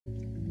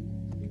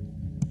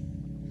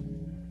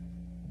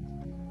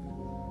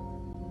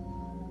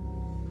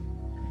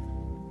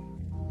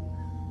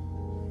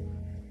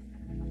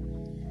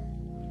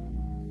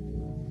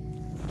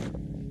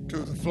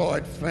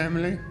Floyd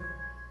family,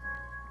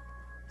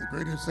 the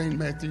Greater St.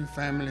 Matthew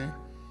family,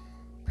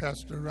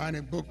 Pastor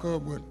Ronnie Booker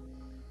would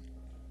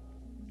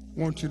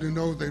want you to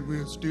know that we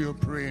are still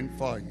praying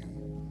for you.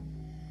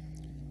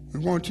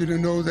 We want you to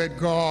know that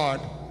God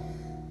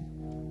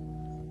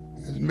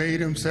has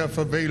made himself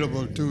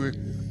available to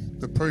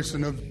the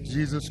person of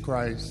Jesus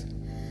Christ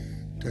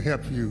to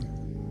help you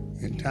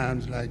in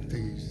times like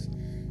these.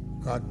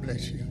 God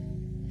bless you.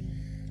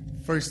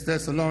 1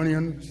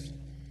 Thessalonians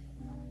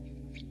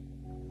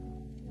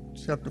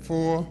chapter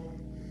 4,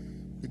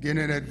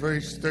 beginning at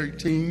verse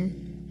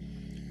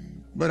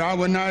 13. But I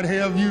would not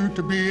have you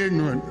to be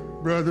ignorant,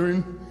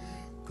 brethren,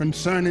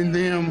 concerning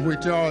them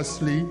which are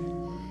asleep,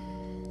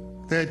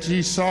 that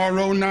ye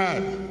sorrow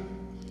not,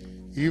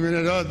 even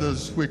at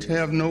others which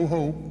have no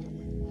hope.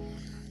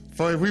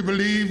 For if we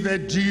believe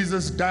that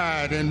Jesus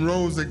died and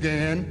rose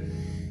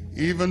again,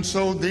 even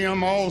so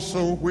them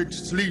also which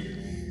sleep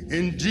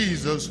in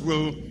Jesus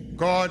will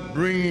God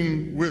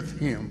bring with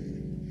him.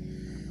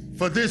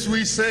 For this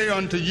we say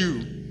unto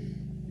you,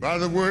 by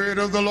the word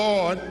of the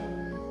Lord,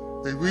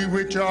 that we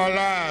which are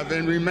alive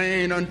and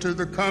remain unto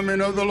the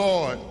coming of the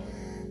Lord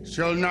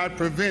shall not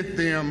prevent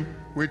them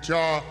which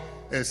are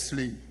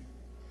asleep.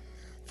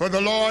 For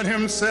the Lord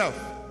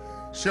himself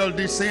shall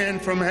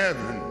descend from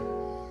heaven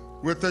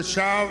with a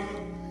shout,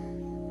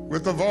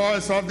 with the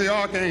voice of the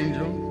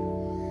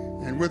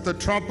archangel, and with the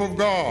trump of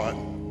God,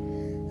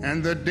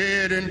 and the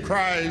dead in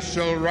Christ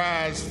shall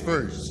rise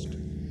first.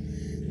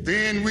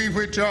 Then we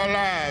which are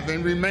alive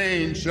and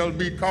remain shall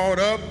be caught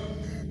up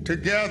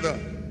together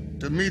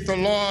to meet the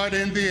Lord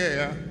in the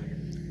air,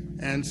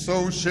 and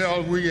so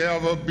shall we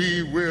ever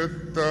be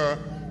with the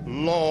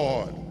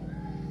Lord.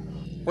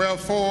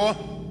 Wherefore,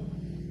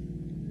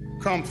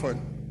 comfort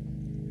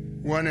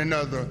one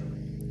another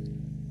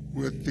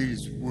with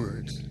these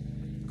words.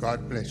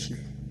 God bless you.